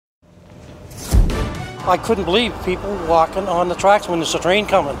I couldn't believe people walking on the tracks when there's a train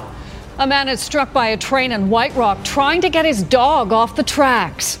coming. A man is struck by a train in White Rock trying to get his dog off the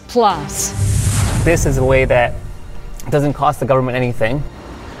tracks. Plus, this is a way that doesn't cost the government anything.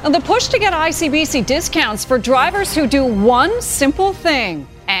 And the push to get ICBC discounts for drivers who do one simple thing.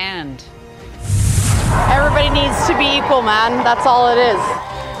 And everybody needs to be equal, man. That's all it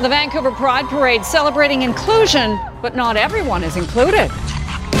is. The Vancouver Pride Parade celebrating inclusion, but not everyone is included.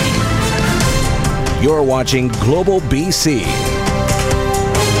 You're watching Global BC.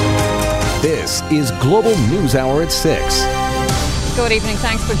 This is Global News Hour at 6. Good evening.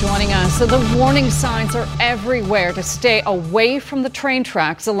 Thanks for joining us. So the warning signs are everywhere to stay away from the train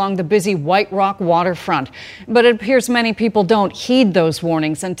tracks along the busy White Rock waterfront. But it appears many people don't heed those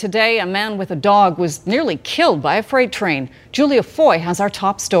warnings. And today, a man with a dog was nearly killed by a freight train. Julia Foy has our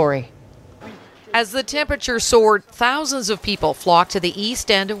top story. As the temperature soared, thousands of people flocked to the east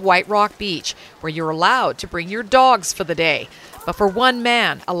end of White Rock Beach, where you're allowed to bring your dogs for the day. But for one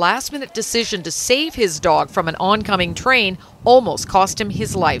man, a last-minute decision to save his dog from an oncoming train almost cost him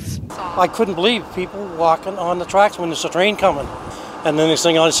his life. I couldn't believe people walking on the tracks when there's a train coming. And then next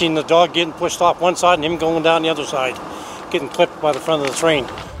thing I seen the dog getting pushed off one side and him going down the other side, getting clipped by the front of the train.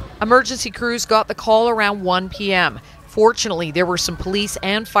 Emergency crews got the call around 1 p.m. Fortunately, there were some police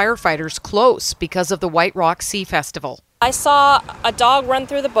and firefighters close because of the White Rock Sea Festival. I saw a dog run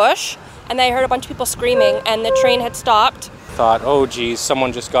through the bush, and then I heard a bunch of people screaming, and the train had stopped. Thought, oh geez,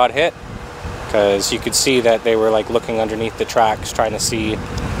 someone just got hit, because you could see that they were like looking underneath the tracks, trying to see,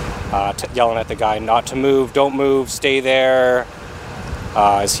 yelling at the guy not to move, don't move, stay there,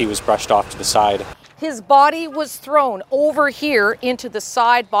 as he was brushed off to the side. His body was thrown over here into the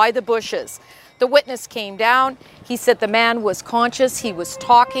side by the bushes. The witness came down. He said the man was conscious, he was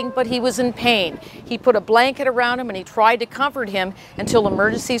talking, but he was in pain. He put a blanket around him and he tried to comfort him until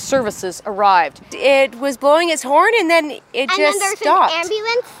emergency services arrived. It was blowing its horn and then it just stopped. And there's an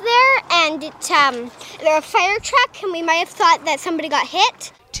ambulance there and there a fire truck, and we might have thought that somebody got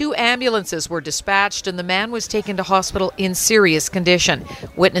hit. 2 ambulances were dispatched and the man was taken to hospital in serious condition.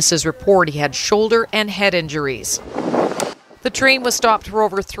 Witnesses report he had shoulder and head injuries. The train was stopped for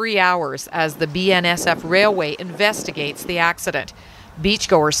over 3 hours as the BNSF Railway investigates the accident.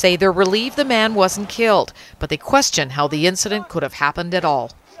 Beachgoers say they're relieved the man wasn't killed, but they question how the incident could have happened at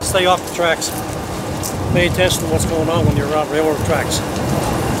all. Stay off the tracks. Pay attention to what's going on when you're around railroad tracks.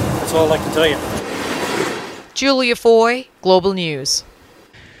 That's all I can tell you. Julia Foy, Global News.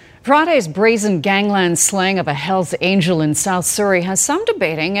 Friday's brazen gangland slaying of a Hells Angel in South Surrey has some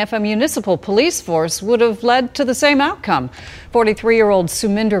debating if a municipal police force would have led to the same outcome. 43-year-old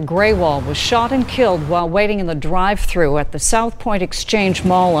Suminder Grewal was shot and killed while waiting in the drive-thru at the South Point Exchange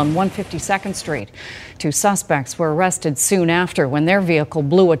Mall on 152nd Street. 2 suspects were arrested soon after when their vehicle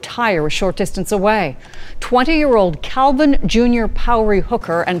blew a tire a short distance away. 20-year-old Calvin Jr. Powery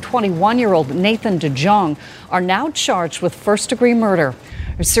Hooker and 21-year-old Nathan DeJong are now charged with first-degree murder.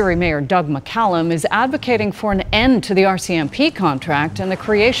 Surrey Mayor Doug McCallum is advocating for an end to the RCMP contract and the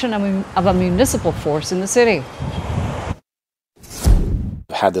creation of a municipal force in the city.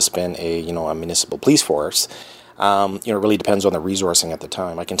 Had this been a municipal police force, it really depends on the resourcing at the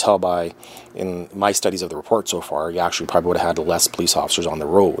time. I can tell in my studies of the report so far, you actually probably would have had less police officers on the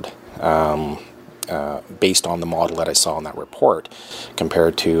road based on the model that I saw in that report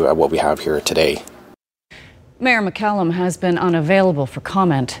compared to what we have here today. Mayor McCallum has been unavailable for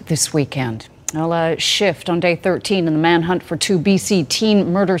comment this weekend. A shift on day 13 in the manhunt for 2 BC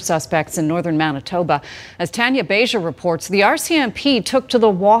teen murder suspects in northern Manitoba. As Tanya Beja reports, the RCMP took to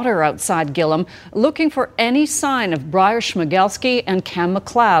the water outside Gillam looking for any sign of Briar Schmigelski and Cam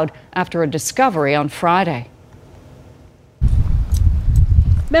McLeod after a discovery on Friday.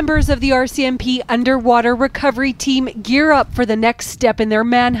 Members of the RCMP Underwater Recovery Team gear up for the next step in their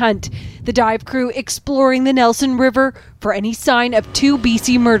manhunt. The dive crew exploring the Nelson River for any sign of 2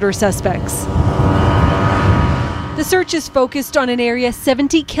 BC murder suspects. The search is focused on an area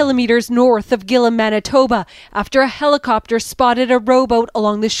 70 kilometers north of Gillam, Manitoba, after a helicopter spotted a rowboat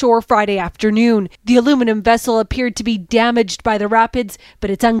along the shore Friday afternoon. The aluminum vessel appeared to be damaged by the rapids, but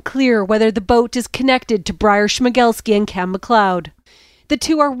it's unclear whether the boat is connected to Briar Schmigelski and Cam McLeod. The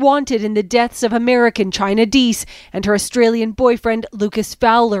 2 are wanted in the deaths of American China Deese and her Australian boyfriend Lucas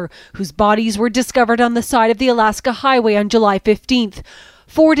Fowler, whose bodies were discovered on the side of the Alaska Highway on July 15th.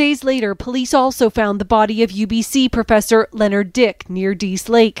 4 days later, police also found the body of UBC professor Leonard Dick near Deese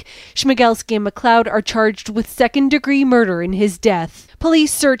Lake. Schmigelski and McLeod are charged with second-degree murder in his death.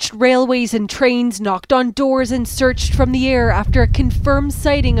 Police searched railways and trains, knocked on doors and searched from the air after a confirmed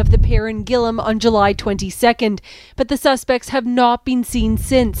sighting of the pair in Gillam on July 22nd. But the suspects have not been seen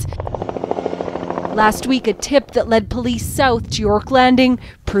since. Last week, a tip that led police south to York Landing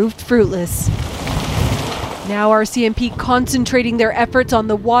proved fruitless. Now RCMP concentrating their efforts on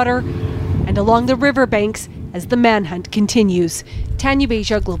the water and along the riverbanks as the manhunt continues. Tanya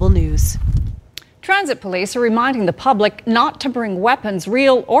Beja, Global News. Transit police are reminding the public not to bring weapons,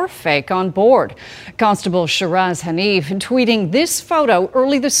 real or fake, on board. Constable Shiraz Hanif tweeting this photo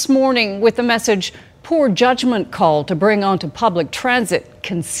early this morning with the message, "Poor judgment call to bring onto public transit,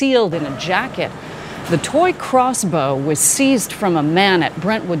 concealed in a jacket." The toy crossbow was seized from a man at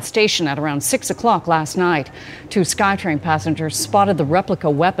Brentwood Station at around 6 o'clock last night. 2 SkyTrain passengers spotted the replica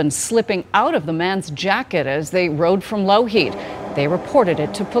weapon slipping out of the man's jacket as they rode from Lougheed. They reported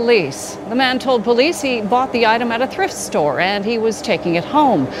it to police. The man told police he bought the item at a thrift store and he was taking it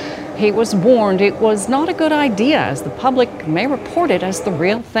home. He was warned it was not a good idea, as the public may report it as the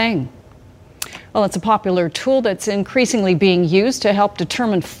real thing. Well, it's a popular tool that's increasingly being used to help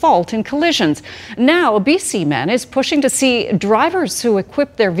determine fault in collisions. Now, a BC man is pushing to see drivers who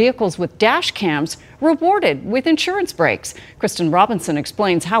equip their vehicles with dash cams rewarded with insurance breaks. Kristen Robinson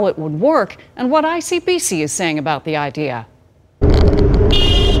explains how it would work and what ICBC is saying about the idea.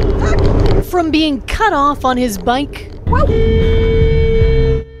 From being cut off on his bike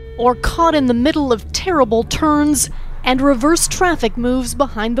or caught in the middle of terrible turns and reverse traffic moves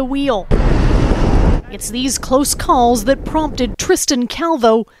behind the wheel. It's these close calls that prompted Tristan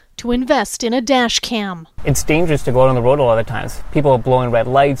Calvo to invest in a dash cam. It's dangerous to go out on the road a lot of times. People are blowing red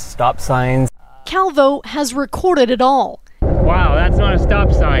lights, stop signs. Calvo has recorded it all. Wow, that's not a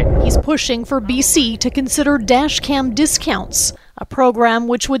stop sign. He's pushing for BC to consider dash cam discounts, a program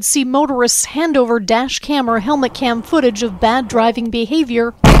which would see motorists hand over dash cam or helmet cam footage of bad driving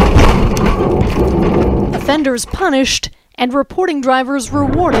behavior, offenders punished, and reporting drivers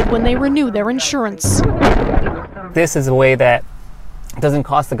rewarded when they renew their insurance. This is a way that doesn't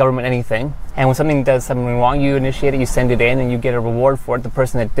cost the government anything. And when something does something wrong, you initiate it, you send it in, and you get a reward for it. The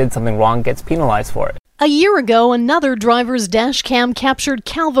person that did something wrong gets penalized for it. A year ago, another driver's dash cam captured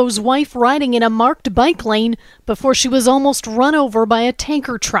Calvo's wife riding in a marked bike lane before she was almost run over by a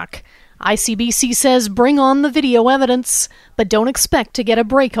tanker truck. ICBC says bring on the video evidence, but don't expect to get a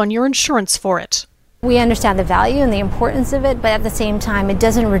break on your insurance for it. We understand the value and the importance of it, but at the same time, it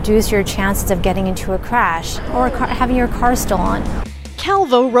doesn't reduce your chances of getting into a crash or having your car stolen.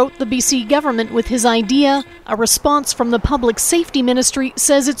 Calvo wrote the BC government with his idea. A response from the Public Safety Ministry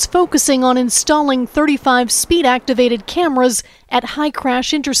says it's focusing on installing 35 speed-activated cameras at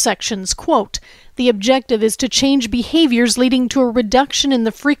high-crash intersections. Quote, the objective is to change behaviors leading to a reduction in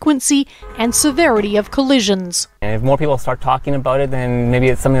the frequency and severity of collisions. And if more people start talking about it, then maybe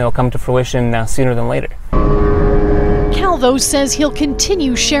it's something that will come to fruition sooner than later. Calvo says he'll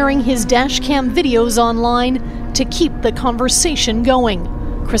continue sharing his dashcam videos online to keep the conversation going.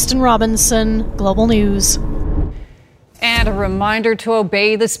 Kristen Robinson, Global News. And a reminder to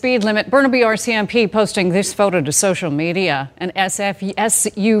obey the speed limit. Burnaby RCMP posting this photo to social media. An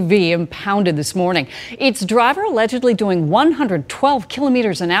SUV impounded this morning. Its driver allegedly doing 112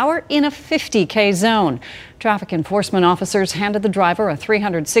 kilometers an hour in a 50K zone. Traffic enforcement officers handed the driver a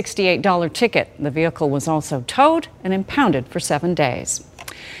 $368 ticket. The vehicle was also towed and impounded for 7 days.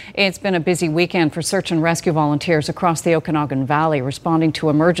 It's been a busy weekend for search and rescue volunteers across the Okanagan Valley responding to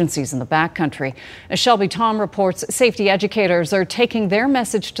emergencies in the backcountry. As Shelby Tom reports, safety educators are taking their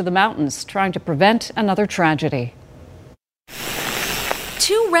message to the mountains, trying to prevent another tragedy.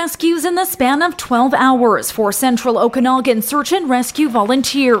 2 rescues in the span of 12 hours for Central Okanagan search and rescue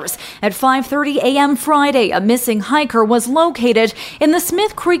volunteers. At 5:30 a.m. Friday, a missing hiker was located in the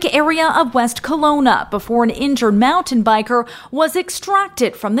Smith Creek area of West Kelowna before an injured mountain biker was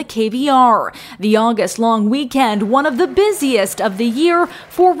extracted from the KVR. The August-long weekend, one of the busiest of the year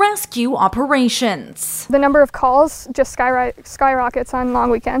for rescue operations. The number of calls just skyrockets on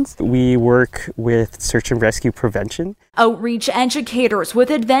long weekends. We work with search and rescue prevention. Outreach educators with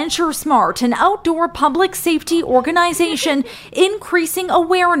Adventure Smart, an outdoor public safety organization, increasing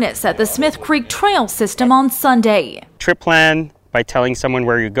awareness at the Smith Creek Trail System on Sunday. Trip plan by telling someone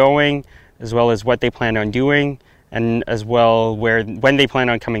where you're going, as well as what they plan on doing, and as well when they plan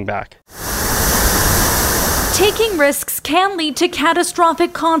on coming back. Taking risks can lead to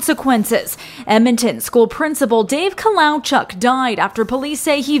catastrophic consequences. Edmonton school principal Dave Kalauchuk died after police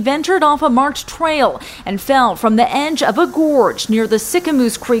say he ventured off a marked trail and fell from the edge of a gorge near the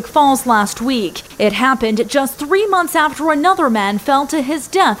Sicamous Creek Falls last week. It happened just 3 months after another man fell to his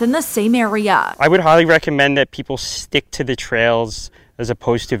death in the same area. I would highly recommend that people stick to the trails as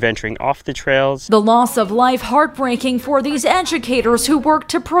opposed to venturing off the trails. The loss of life heartbreaking for these educators who work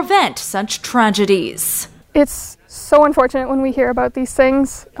to prevent such tragedies. It's so unfortunate when we hear about these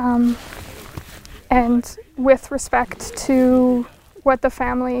things, And with respect to what the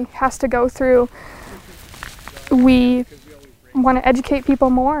family has to go through, we want to educate people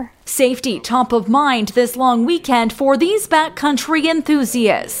more. Safety top of mind this long weekend for these backcountry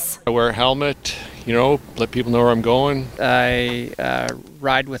enthusiasts. I wear a helmet, let people know where I'm going. I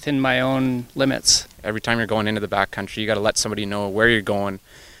ride within my own limits. Every time you're going into the backcountry, you got to let somebody know where you're going,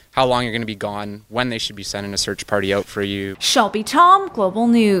 how long you're going to be gone, when they should be sending a search party out for you. Shelby Tom, Global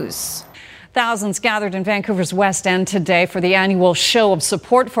News. Thousands gathered in Vancouver's West End today for the annual show of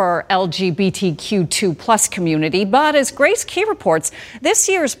support for our LGBTQ2+ community. But as Grace Key reports, this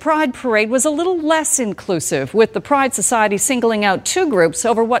year's Pride Parade was a little less inclusive, with the Pride Society singling out two groups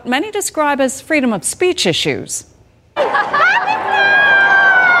over what many describe as freedom of speech issues.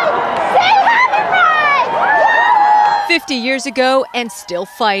 50 years ago and still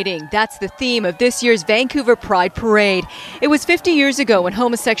fighting. That's the theme of this year's Vancouver Pride Parade. It was 50 years ago when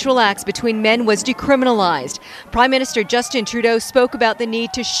homosexual acts between men was decriminalized. Prime Minister Justin Trudeau spoke about the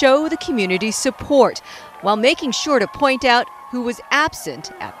need to show the community support while making sure to point out who was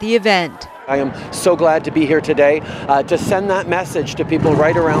absent at the event. I am so glad to be here today to send that message to people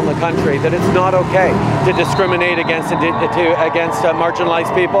right around the country that it's not okay to discriminate against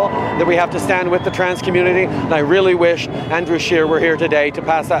marginalized people, that we have to stand with the trans community. And I really wish Andrew Scheer were here today to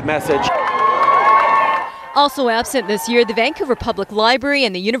pass that message. Also absent this year, the Vancouver Public Library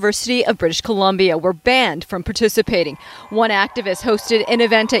and the University of British Columbia were banned from participating. One activist hosted an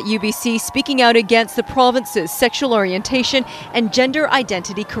event at UBC speaking out against the province's sexual orientation and gender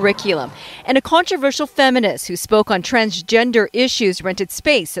identity curriculum. And a controversial feminist who spoke on transgender issues rented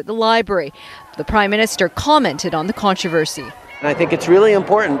space at the library. The Prime Minister commented on the controversy. And I think it's really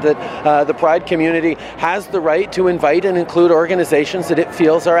important that the Pride community has the right to invite and include organizations that it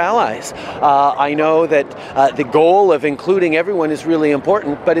feels are allies. I know that the goal of including everyone is really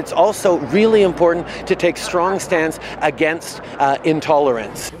important, but it's also really important to take strong stance against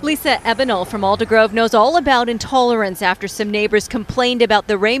intolerance. Lisa Ebenall from Aldergrove knows all about intolerance after some neighbors complained about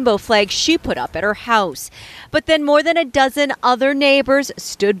the rainbow flag she put up at her house. But then more than a dozen other neighbors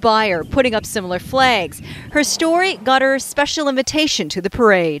stood by her, putting up similar flags. Her story got her a special invitation to the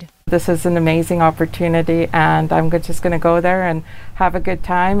parade. This is an amazing opportunity, and I'm just going to go there and have a good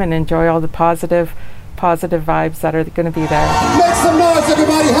time and enjoy all the positive vibes that are going to be there. Make some noise,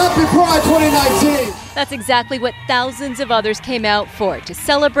 everybody. Happy Pride 2019. That's exactly what thousands of others came out for, to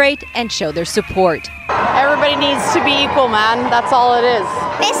celebrate and show their support. Everybody needs to be equal, man. That's all it is.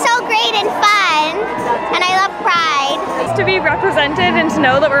 It's so great and fun, and I love Pride. It's to be represented and to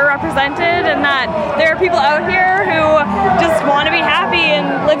know that we're represented and that there are people out here who just want to be happy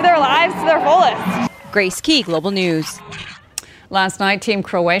and live their lives to their fullest. Grace Key, Global News. Last night, Team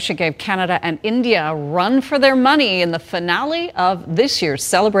Croatia gave Canada and India a run for their money in the finale of this year's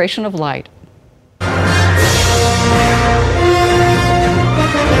Celebration of Light.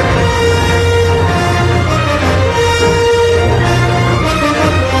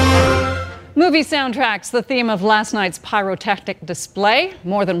 Movie soundtracks, the theme of last night's pyrotechnic display.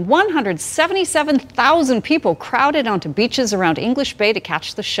 More than 177,000 people crowded onto beaches around English Bay to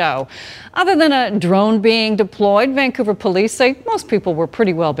catch the show. Other than a drone being deployed, Vancouver police say most people were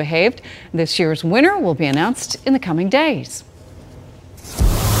pretty well behaved. This year's winner will be announced in the coming days.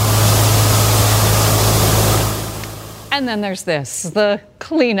 And then there's this, the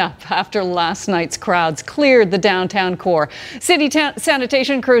cleanup after last night's crowds cleared the downtown core. City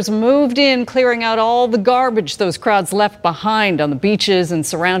sanitation crews moved in, clearing out all the garbage those crowds left behind on the beaches and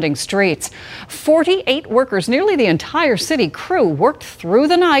surrounding streets. 48 workers, nearly the entire city crew, worked through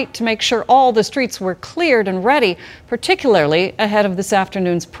the night to make sure all the streets were cleared and ready, particularly ahead of this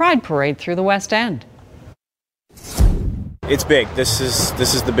afternoon's Pride Parade through the West End. It's big. This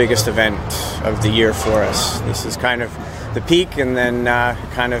is the biggest event of the year for us. This is kind of the peak, and then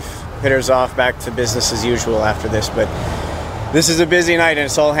kind of hitters off back to business as usual after this. But this is a busy night, and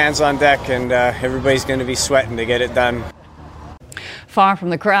it's all hands on deck, and everybody's going to be sweating to get it done. Far from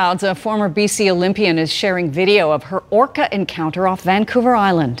the crowds, a former BC Olympian is sharing video of her orca encounter off Vancouver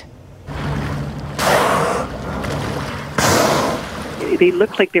Island. They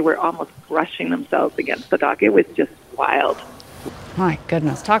looked like they were almost brushing themselves against the dock. It was just wild. My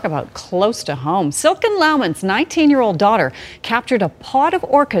goodness, talk about close to home. Silken Lauman's 19-year-old daughter captured a pod of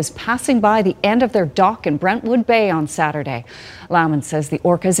orcas passing by the end of their dock in Brentwood Bay on Saturday. Lauman says the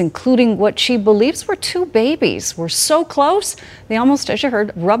orcas, including what she believes were two babies, were so close they almost, as you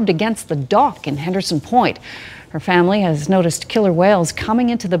heard, rubbed against the dock in Henderson Point. Her family has noticed killer whales coming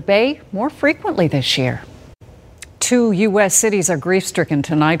into the bay more frequently this year. 2 U.S. cities are grief-stricken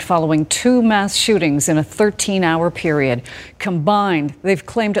tonight following 2 mass shootings in a 13-hour period. Combined, they've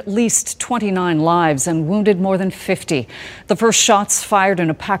claimed at least 29 lives and wounded more than 50. The first shots fired in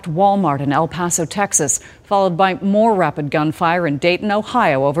a packed Walmart in El Paso, Texas, followed by more rapid gunfire in Dayton,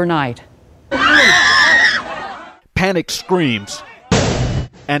 Ohio overnight. Panic screams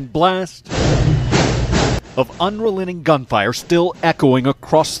and blast of unrelenting gunfire still echoing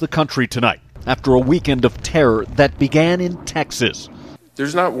across the country tonight after a weekend of terror that began in Texas.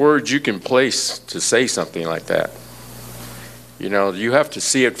 There's not words you can place to say something like that. You know, you have to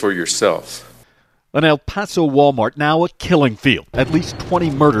see it for yourself. An El Paso Walmart now a killing field. At least 20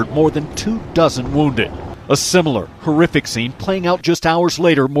 murdered, more than 24 wounded. A similar horrific scene playing out just hours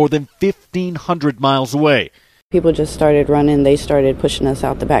later, more than 1,500 miles away. People just started running. They started pushing us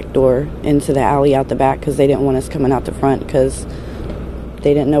out the back door into the alley out the back because they didn't want us coming out the front because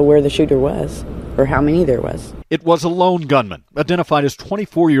they didn't know where the shooter was or how many there was. It was a lone gunman, identified as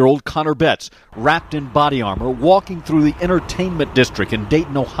 24-year-old Connor Betts, wrapped in body armor, walking through the entertainment district in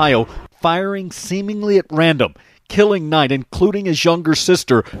Dayton, Ohio, firing seemingly at random, killing 9, including his younger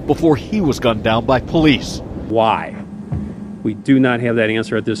sister, before he was gunned down by police. Why? We do not have that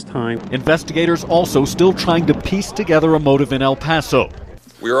answer at this time. Investigators also still trying to piece together a motive in El Paso.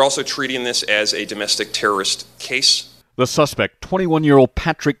 We are also treating this as a domestic terrorist case. The suspect, 21-year-old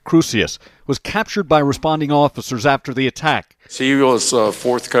Patrick Crusius, was captured by responding officers after the attack. He was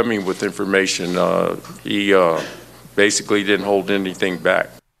forthcoming with information. He basically didn't hold anything back.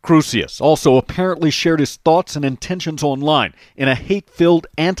 Crusius also apparently shared his thoughts and intentions online in a hate-filled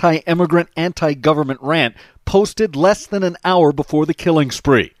anti-immigrant, anti-government rant posted less than an hour before the killing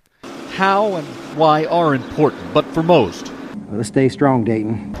spree. How and why are important, but for most. Let's stay strong,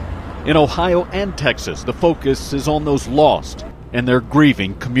 Dayton. In Ohio and Texas, the focus is on those lost and their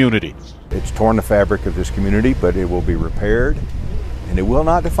grieving communities. It's torn the fabric of this community, but it will be repaired, and it will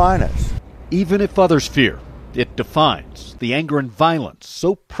not define us. Even if others fear, it defines the anger and violence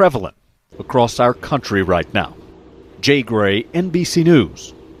so prevalent across our country right now. Jay Gray, NBC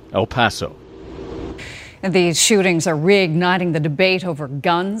News, El Paso. These shootings are reigniting the debate over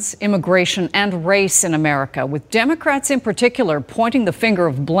guns, immigration, and race in America, with Democrats in particular pointing the finger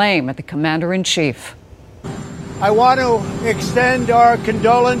of blame at the commander-in-chief. I want to extend our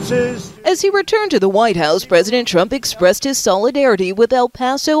condolences. As he returned to the White House, President Trump expressed his solidarity with El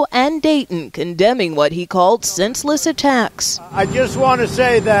Paso and Dayton, condemning what he called senseless attacks. I just want to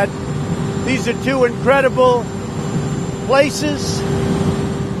say that these are 2 incredible places.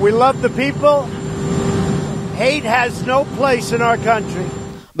 We love the people. Hate has no place in our country.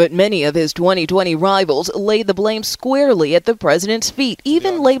 But many of his 2020 rivals laid the blame squarely at the president's feet,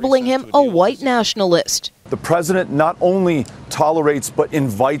 even labeling him a white nationalist. The president not only tolerates but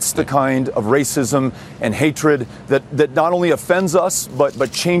invites the kind of racism and hatred that not only offends us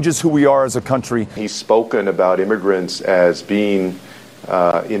but changes who we are as a country. He's spoken about immigrants as being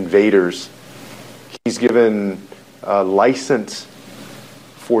invaders. He's given license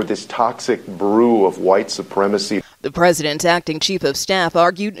for this toxic brew of white supremacy. The president's acting chief of staff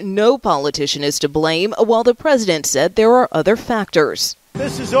argued no politician is to blame, while the president said there are other factors.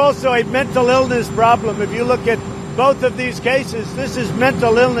 This is also a mental illness problem. If you look at both of these cases, this is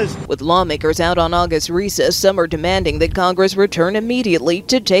mental illness. With lawmakers out on August recess, some are demanding that Congress return immediately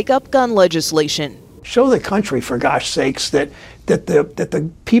to take up gun legislation. Show the country, for gosh sakes, that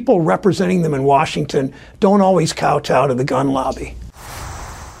the people representing them in Washington don't always kowtow to the gun lobby.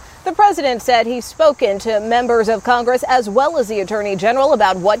 The president said he's spoken to members of Congress as well as the Attorney General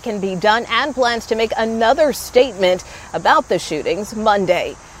about what can be done and plans to make another statement about the shootings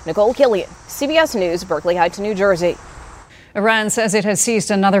Monday. Nicole Killian, CBS News, Berkeley Heights, New Jersey. Iran says it has seized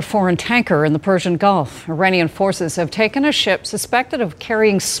another foreign tanker in the Persian Gulf. Iranian forces have taken a ship suspected of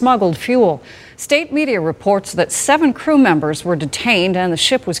carrying smuggled fuel. State media reports that 7 crew members were detained and the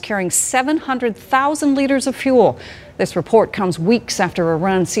ship was carrying 700,000 liters of fuel. This report comes weeks after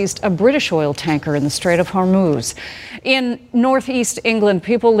Iran seized a British oil tanker in the Strait of Hormuz. In northeast England,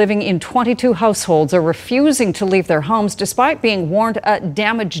 people living in 22 households are refusing to leave their homes despite being warned a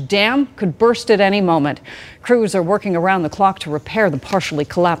damaged dam could burst at any moment. Crews are working around the clock to repair the partially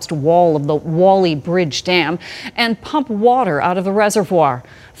collapsed wall of the Whalley Bridge Dam and pump water out of the reservoir.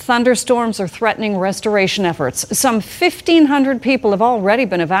 Thunderstorms are threatening restoration efforts. Some 1,500 people have already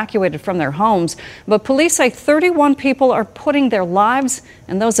been evacuated from their homes, but police say 31 people are putting their lives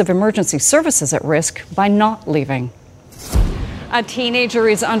and those of emergency services at risk by not leaving. A teenager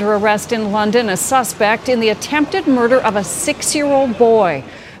is under arrest in London, a suspect in the attempted murder of a 6-year-old boy.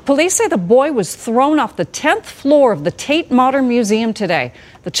 Police say the boy was thrown off the 10th floor of the Tate Modern Museum today.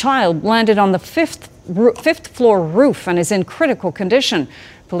 The child landed on the 5th floor roof and is in critical condition.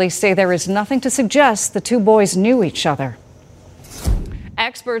 Police say there is nothing to suggest the two boys knew each other.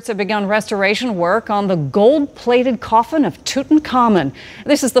 Experts have begun restoration work on the gold-plated coffin of Tutankhamun.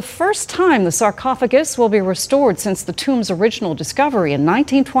 This is the first time the sarcophagus will be restored since the tomb's original discovery in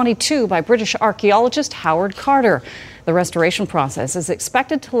 1922 by British archaeologist Howard Carter. The restoration process is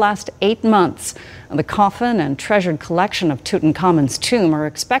expected to last 8 months. The coffin and treasured collection of Tutankhamun's tomb are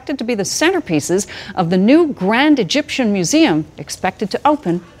expected to be the centerpieces of the new Grand Egyptian Museum, expected to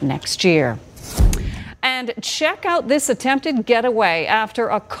open next year. And check out this attempted getaway after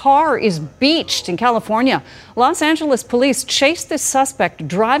a car is beached in California. Los Angeles police chased this suspect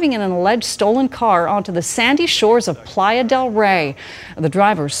driving in an alleged stolen car onto the sandy shores of Playa del Rey. The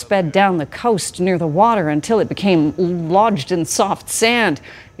driver sped down the coast near the water until it became lodged in soft sand.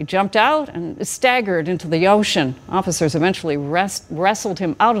 He jumped out and staggered into the ocean. Officers eventually wrestled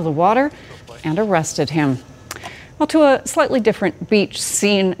him out of the water and arrested him. Well, to a slightly different beach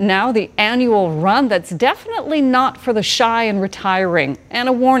scene now, the annual run that's definitely not for the shy and retiring. And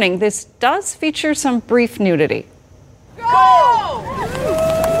a warning, this does feature some brief nudity. Go!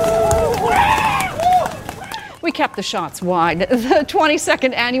 We kept the shots wide. The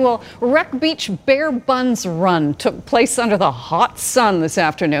 22nd annual Wreck Beach Bare Buns Run took place under the hot sun this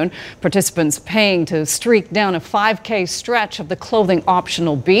afternoon. Participants paying to streak down a 5K stretch of the clothing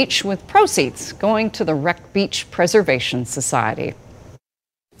optional beach, with proceeds going to the Wreck Beach Preservation Society.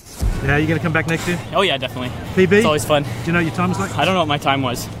 Yeah, you going to come back next year? Oh yeah, definitely. PB? It's always fun. Do you know what your time was like? I don't know what my time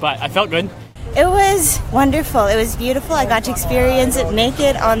was, but I felt good. It was wonderful. It was beautiful. I got to experience it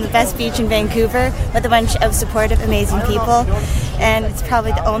naked on the best beach in Vancouver with a bunch of supportive, amazing people. And it's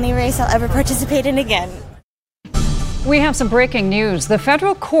probably the only race I'll ever participate in again. We have some breaking news. The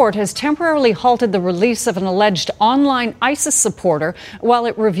federal court has temporarily halted the release of an alleged online ISIS supporter while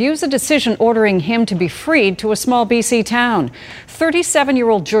it reviews a decision ordering him to be freed to a small BC town.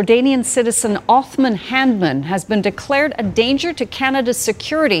 37-year-old Jordanian citizen Othman Handman has been declared a danger to Canada's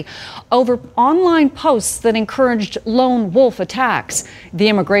security over online posts that encouraged lone wolf attacks. The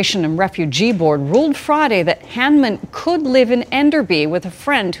Immigration and Refugee Board ruled Friday that Handman could live in Enderby with a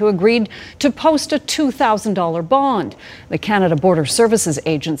friend who agreed to post a $2,000 bond. The Canada Border Services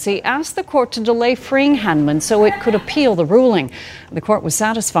Agency asked the court to delay freeing Handman so it could appeal the ruling. The court was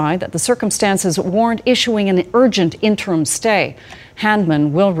satisfied that the circumstances warrant issuing an urgent interim stay.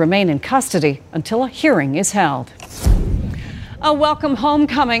 Handman will remain in custody until a hearing is held. A welcome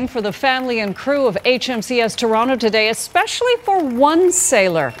homecoming for the family and crew of HMCS Toronto today, especially for one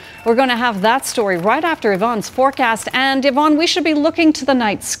sailor. We're going to have that story right after Yvonne's forecast. And Yvonne, we should be looking to the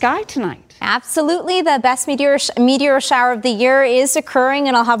night sky tonight. Absolutely. The best meteor shower of the year is occurring,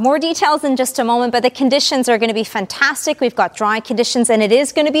 and I'll have more details in just a moment, but the conditions are going to be fantastic. We've got dry conditions, and it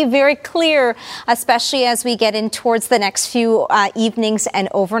is going to be very clear, especially as we get in towards the next few evenings and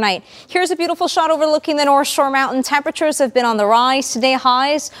overnight. Here's a beautiful shot overlooking the North Shore Mountain. Temperatures have been on the rise today.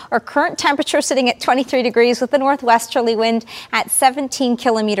 Highs, our current temperature sitting at 23 degrees with a northwesterly wind at 17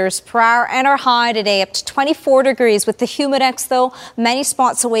 kilometers per hour, and our high today up to 24 degrees with the humidex, though, many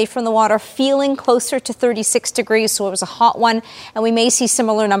spots away from the water, feeling closer to 36 degrees, so it was a hot one, and we may see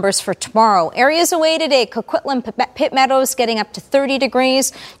similar numbers for tomorrow. Areas away today, Coquitlam, Pitt Meadows getting up to 30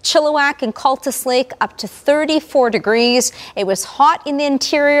 degrees, Chilliwack and Cultus Lake up to 34 degrees. It was hot in the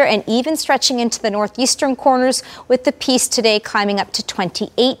interior and even stretching into the northeastern corners, with the Peace today climbing up to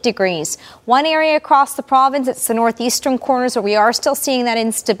 28 degrees. One area across the province, it's the northeastern corners where we are still seeing that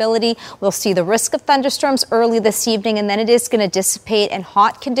instability. We'll see the risk of thunderstorms early this evening, and then it is going to dissipate, and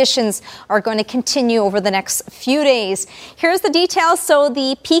hot conditions are going to continue over the next few days. Here's the details. So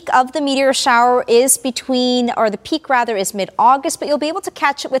the peak of the meteor shower is is mid-August, but you'll be able to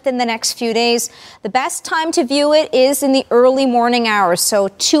catch it within the next few days. The best time to view it is in the early morning hours, so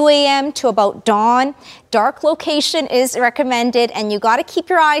 2 a.m. to about dawn. Dark location is recommended, and you got to keep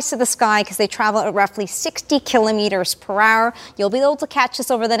your eyes to the sky because they travel at roughly 60 kilometers per hour. You'll be able to catch this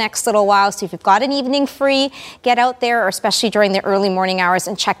over the next little while. So if you've got an evening free, get out there, or especially during the early morning hours,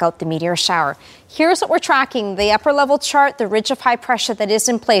 and check out the meteor shower. Here's what we're tracking. The upper level chart, the ridge of high pressure that is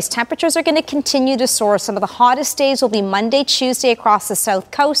in place. Temperatures are going to continue to soar. Some of the hottest days will be Monday, Tuesday across the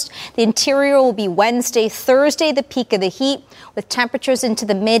south coast. The interior will be Wednesday, Thursday, the peak of the heat, with temperatures into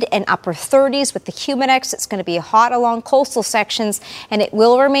the mid and upper 30s. With the humidex, it's going to be hot along coastal sections, and it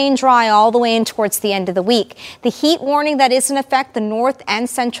will remain dry all the way in towards the end of the week. The heat warning that is in effect, the north and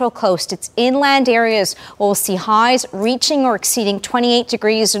central coast. It's inland areas where we'll see highs reaching or exceeding 28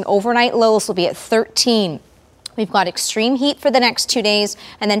 degrees, and overnight lows will be at 13. We've got extreme heat for the next 2 days,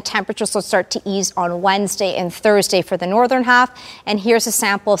 and then temperatures will start to ease on Wednesday and Thursday for the northern half. And here's a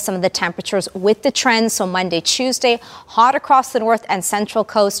sample of some of the temperatures with the trends. So Monday, Tuesday, hot across the north and central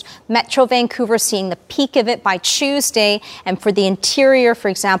coast. Metro Vancouver seeing the peak of it by Tuesday. And for the interior, for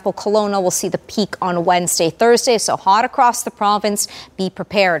example, Kelowna will see the peak on Wednesday, Thursday. So hot across the province. Be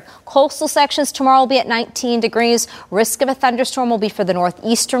prepared. Coastal sections tomorrow will be at 19 degrees. Risk of a thunderstorm will be for the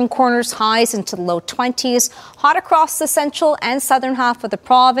northeastern corners, highs into the low 20s. Hot across the central and southern half of the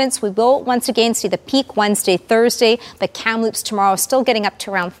province. We will once again see the peak Wednesday, Thursday. The Kamloops tomorrow still getting up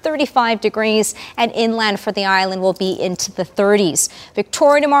to around 35 degrees, and inland for the island will be into the 30s.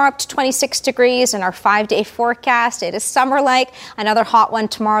 Victoria tomorrow up to 26 degrees in our 5-day forecast. It is summer-like. Another hot one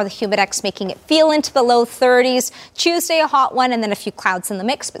tomorrow. The Humidex making it feel into the low 30s. Tuesday a hot one, and then a few clouds in the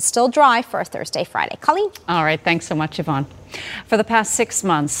mix, but still dry for a Thursday, Friday. Colleen? All right. Thanks so much, Yvonne. For the past 6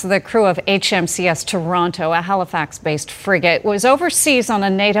 months, the crew of HMCS Toronto, a Halifax-based frigate, was overseas on a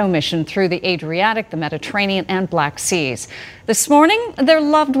NATO mission through the Adriatic, the Mediterranean, and Black Seas. This morning, their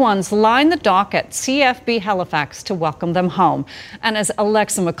loved ones lined the dock at CFB Halifax to welcome them home. And as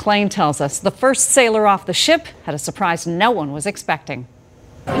Alexa McLean tells us, the first sailor off the ship had a surprise no one was expecting.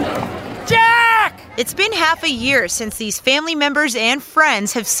 Jack! It's been half a year since these family members and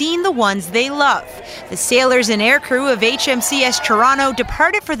friends have seen the ones they love. The sailors and aircrew of HMCS Toronto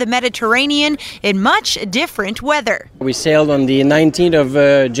departed for the Mediterranean in much different weather. We sailed on the 19th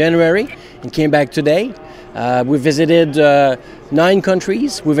of January and came back today. We visited 9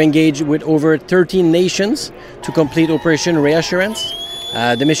 countries. We've engaged with over 13 nations to complete Operation Reassurance.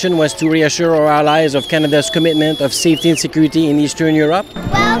 The mission was to reassure our allies of Canada's commitment of safety and security in Eastern Europe.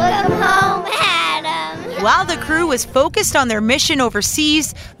 Welcome home, Adam! While the crew was focused on their mission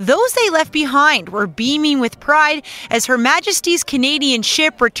overseas, those they left behind were beaming with pride as Her Majesty's Canadian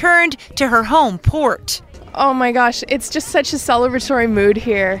ship returned to her home port. Oh my gosh, it's just such a celebratory mood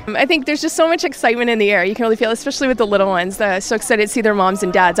here. I think there's just so much excitement in the air. You can really feel, especially with the little ones. They're so excited to see their moms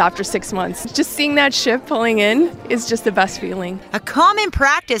and dads after 6 months. Just seeing that ship pulling in is just the best feeling. A common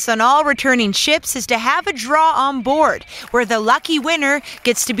practice on all returning ships is to have a draw on board, where the lucky winner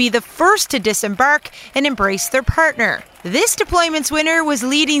gets to be the first to disembark and embrace their partner. This deployment's winner was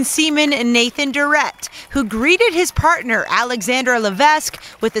leading seaman Nathan Durrett, who greeted his partner Alexandra Levesque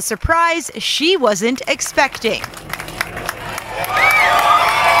with a surprise she wasn't expecting.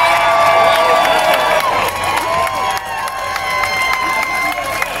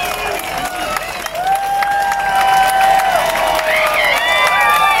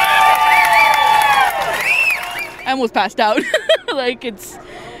 I almost passed out.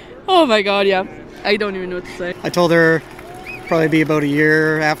 Oh my God, yeah. I don't even know what to say. I told her probably be about a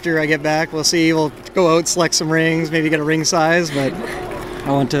year after I get back. We'll see. We'll go out, select some rings, maybe get a ring size, but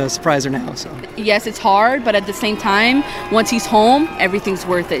I want to surprise her now. So yes, it's hard, but at the same time, once he's home, everything's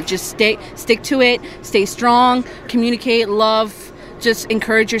worth it. Just stick to it, stay strong, communicate, love, just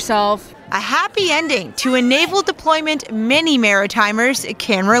encourage yourself. A happy ending to a naval deployment many Maritimers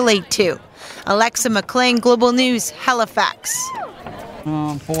can relate to. Alexa McLean, Global News, Halifax.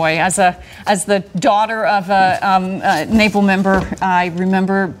 Oh boy, as the daughter of a naval member, I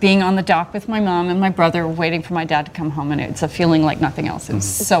remember being on the dock with my mom and my brother waiting for my dad to come home, and it's a feeling like nothing else. It's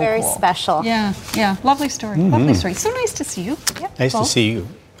so very cool. special. Yeah, lovely story. Lovely story. So nice to see you. Yep. Nice to see you.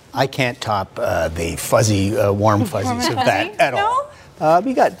 I can't top the fuzzy, warm fuzzies of that at all.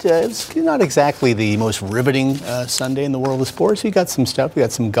 We got, it's not exactly the most riveting Sunday in the world of sports. We got some stuff. We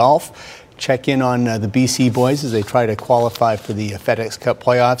got some golf. Check in on the BC boys as they try to qualify for the FedEx Cup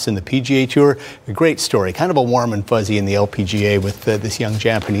playoffs and the PGA Tour. A great story, kind of a warm and fuzzy in the LPGA with this young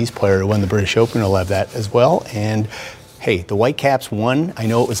Japanese player who won the British Open. We'll have that as well. And hey, the Whitecaps won. I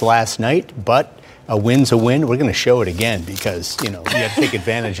know it was last night, but a win's a win. We're going to show it again because, you have to take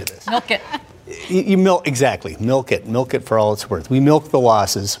advantage of this. Milk it. You milk it for all it's worth. We milk the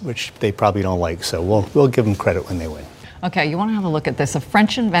losses, which they probably don't like, so we'll give them credit when they win. Okay, you want to have a look at this. A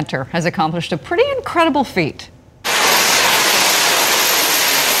French inventor has accomplished a pretty incredible feat.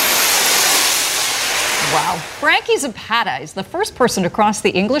 Wow. Frankie Zapata is the first person to cross the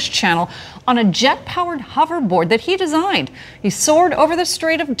English Channel on a jet-powered hoverboard that he designed. He soared over the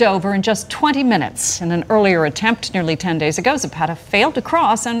Strait of Dover in just 20 minutes. In an earlier attempt nearly 10 days ago, Zapata failed to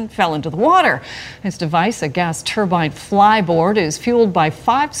cross and fell into the water. His device, a gas turbine flyboard, is fueled by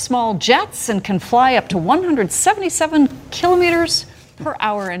 5 small jets and can fly up to 177 kilometers per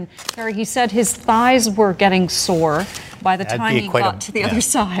hour. And Harry, he said his thighs were getting sore by the time he got to the other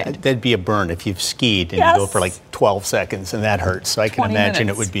side. That'd be a burn if you've skied and you go for like 12 seconds and that hurts. So I can imagine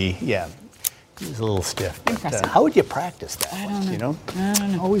it would be, it was a little stiff. But, how would you practice that? I don't know. I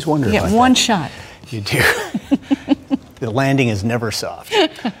don't know. Always wonder about that. You get one shot. You do. The landing is never soft.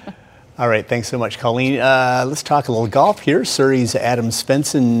 All right, thanks so much, Colleen. Let's talk a little golf here. Surrey's Adam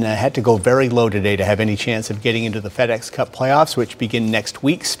Svensson had to go very low today to have any chance of getting into the FedEx Cup playoffs, which begin next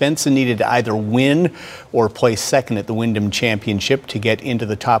week. Svensson needed to either win or place second at the Wyndham Championship to get into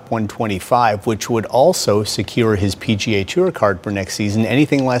the top 125, which would also secure his PGA Tour card for next season.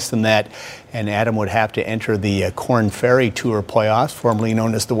 Anything less than that, and Adam would have to enter the Korn Ferry Tour playoffs, formerly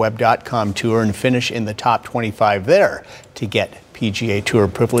known as the Web.com Tour, and finish in the top 25 there to get PGA Tour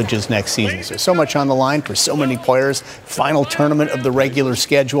privileges next season. So much on the line for so many players. Final tournament of the regular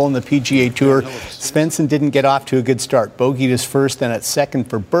schedule in the PGA Tour. Svensson didn't get off to a good start. Bogeyed his first, then at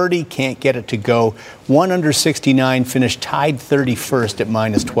second for birdie. Can't get it to go. 1 under 69, finished tied 31st at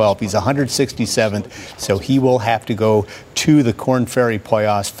 -12. He's 167th, so he will have to go to the Korn Ferry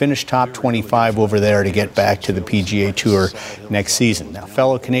playoffs, finish top 25 over there to get back to the PGA Tour next season. Now,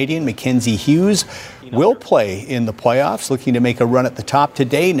 fellow Canadian Mackenzie Hughes will play in the playoffs, looking to make a run at the top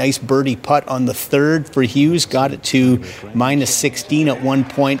today. Nice birdie putt on the third for Hughes. Got it to -16 at one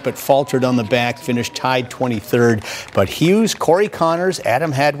point, but faltered on the back, finished tied 23rd. But Hughes, Corey Connors,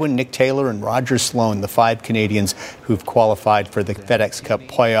 Adam Hadwin, Nick Taylor, and Roger Sloan, the 5 Canadians who've qualified for the FedEx Cup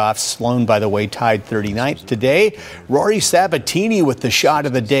playoffs. Sloan, by the way, tied 39th today. Rory Sabatini with the shot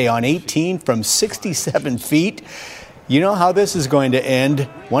of the day on 18 from 67 feet. You know how this is going to end.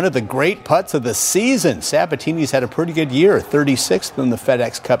 One of the great putts of the season. Sabatini's had a pretty good year. 36th in the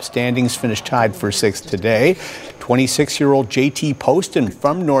FedEx Cup standings, finished tied for 6th today. 26-year-old JT Poston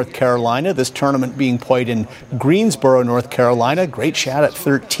from North Carolina. This tournament being played in Greensboro, North Carolina. Great shot at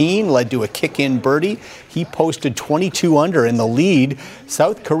 13, led to a kick-in birdie. He posted 22 under in the lead.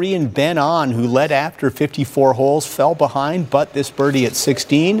 South Korean Ben An, who led after 54 holes, fell behind, but this birdie at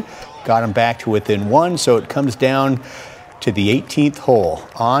 16 got him back to within 1, so it comes down to the 18th hole.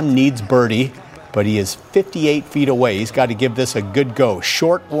 On needs birdie, but he is 58 feet away. He's got to give this a good go.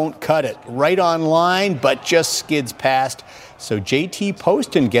 Short won't cut it. Right on line, but just skids past. So JT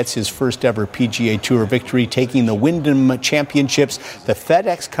Poston gets his first ever PGA Tour victory, taking the Wyndham Championships. The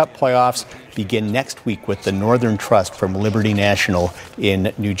FedEx Cup playoffs begin next week with the Northern Trust from Liberty National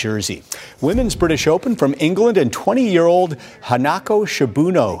in New Jersey. Women's British Open from England, and 20-year-old Hanako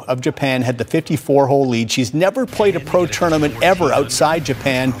Shibuno of Japan had the 54-hole lead. She's never played a pro tournament ever outside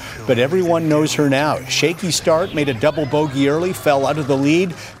Japan, but everyone knows her now. Shaky start, made a double bogey early, fell out of the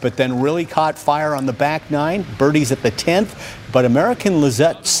lead, but then really caught fire on the back nine. Birdies at the 10th. But American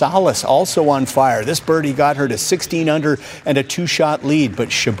Lizette Salas also on fire. This birdie got her to 16 under and a 2-shot lead, but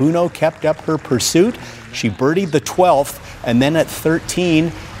Shibuno kept up her pursuit. She birdied the 12th, and then at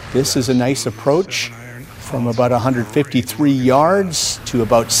 13, this is a nice approach from about 153 yards to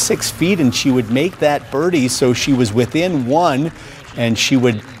about 6 feet, and she would make that birdie, so she was within 1, and she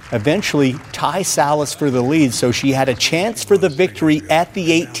would eventually tie Salas for the lead, so she had a chance for the victory at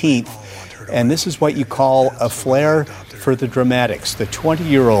the 18th. And this is what you call a flair for the dramatics. The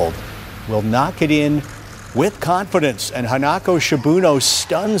 20-year-old will knock it in with confidence, and Hanako Shibuno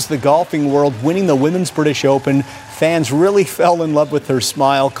stuns the golfing world, winning the Women's British Open. Fans really fell in love with her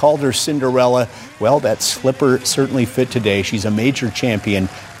smile, called her Cinderella. Well, that slipper certainly fit today. She's a major champion.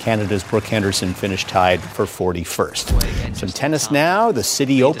 Canada's Brooke Henderson finished tied for 41st. Some tennis now. The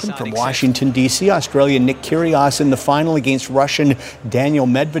City Open from Washington, D.C. Australian Nick Kyrgios in the final against Russian Daniel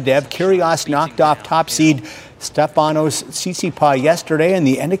Medvedev. Kyrgios knocked off top seed Stefanos Tsitsipas yesterday, and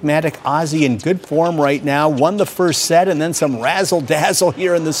the enigmatic Aussie in good form right now won the first set, and then some razzle-dazzle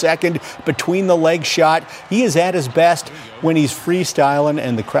here in the second between the leg shot. He is at his best when he's freestyling,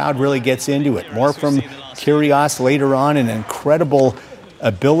 and the crowd really gets into it. More from Kyrgios later on. An incredible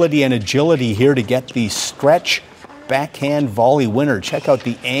ability and agility here to get the stretch backhand volley winner. Check out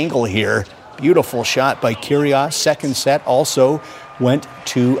the angle here. Beautiful shot by Kyrgios. Second set also went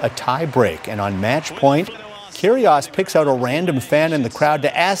to a tie break, and on match point, Kyrgios picks out a random fan in the crowd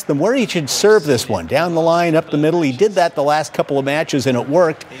to ask them where he should serve this one. Down the line, up the middle. He did that the last couple of matches, and it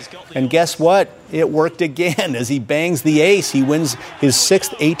worked. And guess what? It worked again as he bangs the ace. He wins his 6th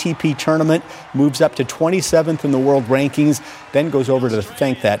ATP tournament, moves up to 27th in the world rankings, then goes over to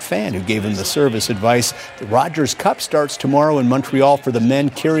thank that fan who gave him the service advice. The Rogers Cup starts tomorrow in Montreal for the men.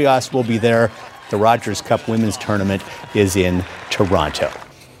 Kyrgios will be there. The Rogers Cup women's tournament is in Toronto.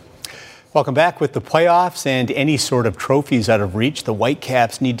 Welcome back. With the playoffs and any sort of trophies out of reach, the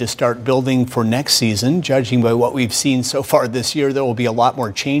Whitecaps need to start building for next season. Judging by what we've seen so far this year, there will be a lot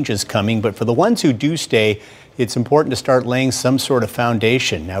more changes coming. But for the ones who do stay, it's important to start laying some sort of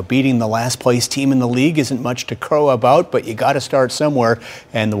foundation. Now, beating the last place team in the league isn't much to crow about, but you got to start somewhere.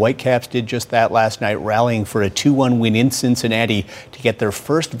 And the Whitecaps did just that last night, rallying for a 2-1 win in Cincinnati to get their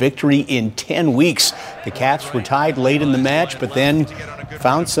first victory in 10 weeks. The Caps were tied late in the match, but then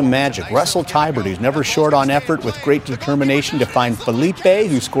found some magic. Russell Teibert, who's never short on effort, with great determination to find Felipe,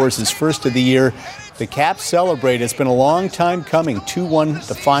 who scores his first of the year. The Caps celebrate. It's been a long time coming. 2-1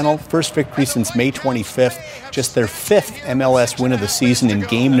 the final. First victory since May 25th. Just their 5th MLS win of the season in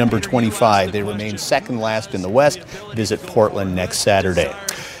game number 25. They remain second last in the West. Visit Portland next Saturday.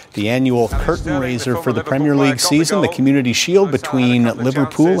 The annual curtain raiser for the Premier League season, the Community Shield between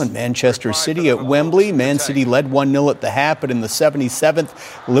Liverpool and Manchester City at Wembley. Man City led 1-0 at the half, but in the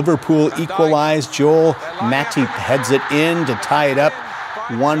 77th, Liverpool equalized. Joel Matip heads it in to tie it up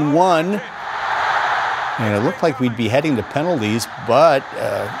 1-1. And it looked like we'd be heading to penalties, but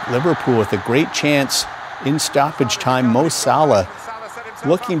Liverpool with a great chance in stoppage time. Mo Salah,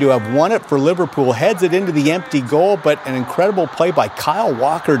 looking to have won it for Liverpool, heads it into the empty goal, but an incredible play by Kyle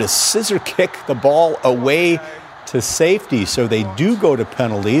Walker to scissor kick the ball away to safety. So they do go to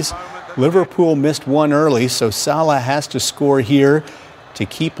penalties. Liverpool missed one early, so Salah has to score here to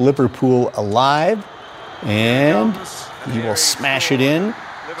keep Liverpool alive. And he will smash it in.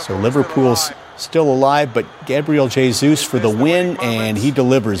 So Liverpool's still alive, but Gabriel Jesus for the win, and he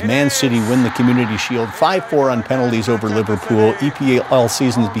delivers. Man City win the Community Shield 5-4 on penalties over Liverpool. EPL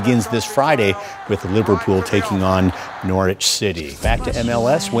season begins this Friday with Liverpool taking on Norwich City. Back to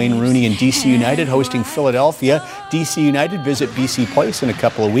MLS, Wayne Rooney and DC United hosting Philadelphia. DC United visit BC Place in a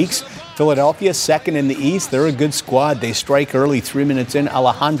couple of weeks. Philadelphia second in the East. They're a good squad. They strike early, 3 minutes in.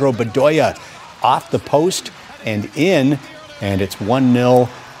 Alejandro Bedoya off the post and in, and it's 1-0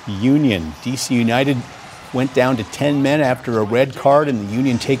 Union. DC United went down to 10 men after a red card, and the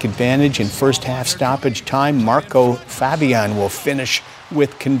Union take advantage in first half stoppage time. Marco Fabian will finish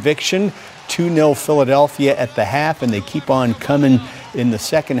with conviction. 2-0 Philadelphia at the half, and they keep on coming in the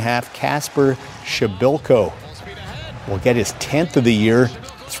second half. Kasper Shabilko will get his 10th of the year.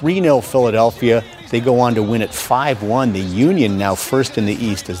 3-0 Philadelphia. They go on to win it 5-1. The Union now first in the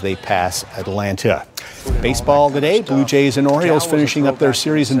East as they pass Atlanta. Baseball today, Blue Jays and Orioles finishing up their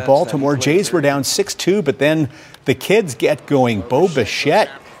series in Baltimore. Jays were down 6-2, but then the kids get going. Bo Bichette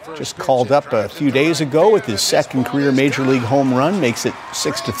just called up a few days ago with his second career Major League home run, makes it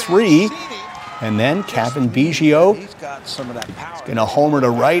 6-3. And then Kevin Biggio is going to homer to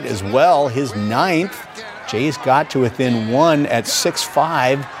right as well, his 9th. Jays got to within 1 at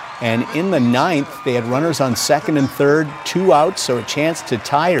 6-5. And in the 9th, they had runners on second and third, 2 outs, so a chance to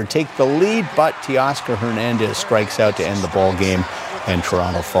tie or take the lead. But Teoscar Hernandez strikes out to end the ball game, and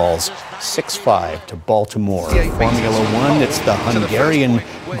Toronto falls 6-5 to Baltimore. Formula One, it's the Hungarian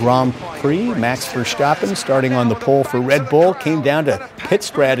Grand Prix. Max Verstappen starting on the pole for Red Bull. Came down to pit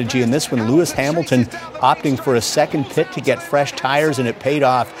strategy in this one. Lewis Hamilton opting for a second pit to get fresh tires, and it paid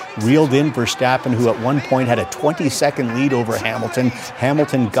off. Reeled in Verstappen, who at one point had a 20-second lead over Hamilton.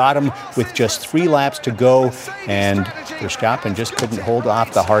 Hamilton got him with just 3 laps to go, and Verstappen just couldn't hold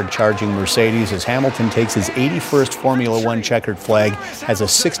off the hard-charging Mercedes as Hamilton takes his 81st Formula One checkered flag, has a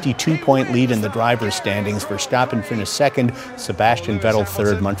 62-point lead in the driver's standings. Verstappen finished second, Sebastian Vettel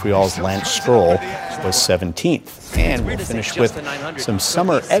third, Montreal's Lance Stroll was 17th. And we'll finish with some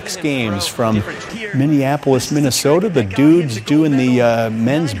Summer X Games from Minneapolis, Minnesota. The dudes doing the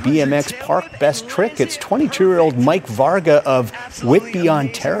men's BMX park best trick. It's 22-year-old Mike Varga of Whitby,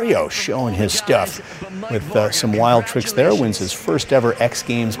 Ontario, showing his stuff with some wild tricks there. Wins his first ever X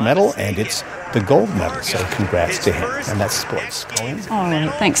Games medal, and it's the gold medal. So congrats to him. And that's sports. Colleen? All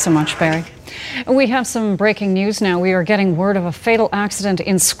right. Thanks so much, Barry. We have some breaking news now. We are getting word of a fatal accident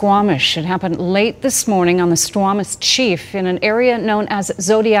in Squamish. It happened late this morning on the Squamish Chief in an area known as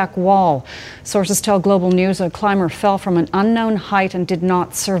Zodiac Wall. Sources tell Global News a climber fell from an unknown height and did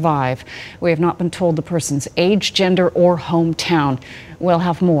not survive. We have not been told the person's age, gender, or hometown. We'll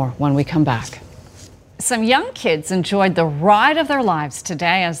have more when we come back. Some young kids enjoyed the ride of their lives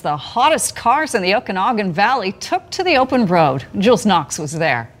today as the hottest cars in the Okanagan Valley took to the open road. Jules Knox was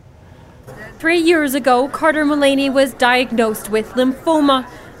there. 3 years ago, Carter Mullaney was diagnosed with lymphoma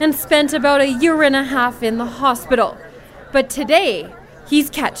and spent about a year and a half in the hospital. But today,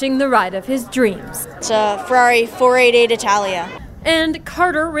 he's catching the ride of his dreams. It's a Ferrari 488 Italia. And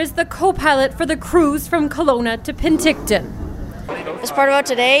Carter is the co-pilot for the cruise from Kelowna to Penticton. The best part about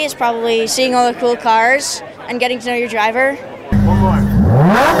today is probably seeing all the cool cars and getting to know your driver. One more.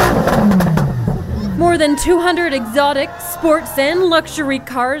 More than 200 exotic, sports and luxury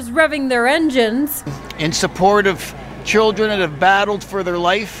cars revving their engines. In support of children that have battled for their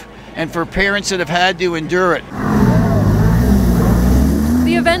life and for parents that have had to endure it.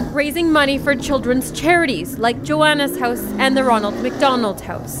 The event raising money for children's charities like Joanna's House and the Ronald McDonald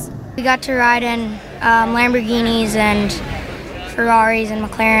House. We got to ride in Lamborghinis and Ferraris and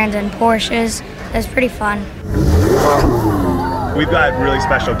McLarens and Porsches. It was pretty fun. We've got really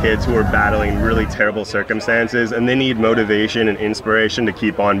special kids who are battling really terrible circumstances, and they need motivation and inspiration to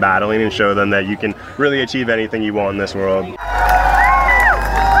keep on battling and show them that you can really achieve anything you want in this world.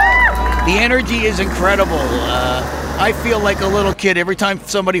 The energy is incredible. I feel like a little kid. Every time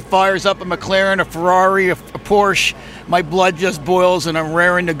somebody fires up a McLaren, a Ferrari, a Porsche, my blood just boils and I'm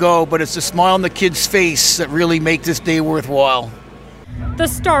raring to go. But it's the smile on the kid's face that really make this day worthwhile. The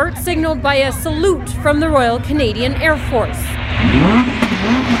start signaled by a salute from the Royal Canadian Air Force.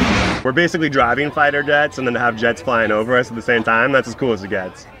 We're basically driving fighter jets, and then to have jets flying over us at the same time, that's as cool as it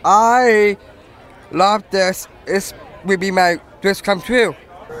gets. I love this. It will be my dreams come true.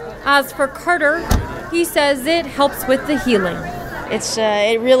 As for Carter, he says it helps with the healing.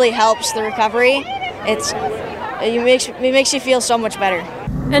 It really helps the recovery. It makes you feel so much better.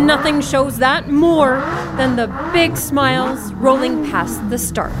 And nothing shows that more than the big smiles rolling past the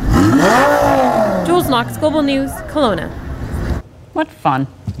start. Jules Knox, Global News, Kelowna. What fun.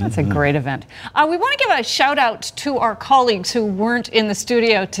 That's a great event. We want to give a shout out to our colleagues who weren't in the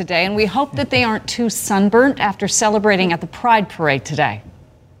studio today, and we hope that they aren't too sunburnt after celebrating at the Pride Parade today.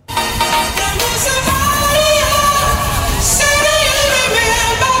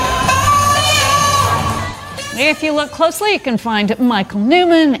 If you look closely, you can find Michael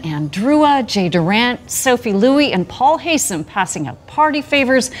Newman, Ann Drua, Jay Durant, Sophie Louis, and Paul Haysom passing out party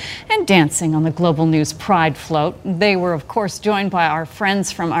favors and dancing on the Global News Pride float. They were, of course, joined by our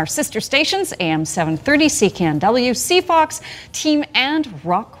friends from our sister stations, AM 730, CKNW, CFOX, Team, and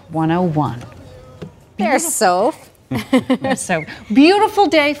Rock 101. They're so So beautiful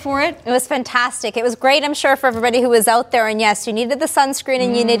day for it. It was fantastic. It was great, I'm sure, for everybody who was out there. And yes, you needed the sunscreen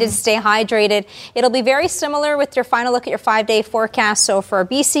and you needed to stay hydrated. It'll be very similar with your final look at your 5-day forecast. So for a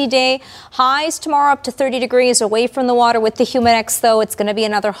BC day, highs tomorrow up to 30 degrees away from the water with the Humidex, though. It's going to be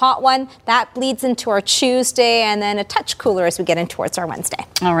another hot one. That bleeds into our Tuesday and then a touch cooler as we get in towards our Wednesday.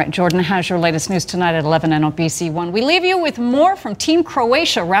 All right, Jordan has your latest news tonight at 11 and on BC One. We leave you with more from Team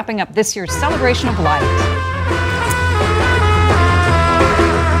Croatia wrapping up this year's celebration of life.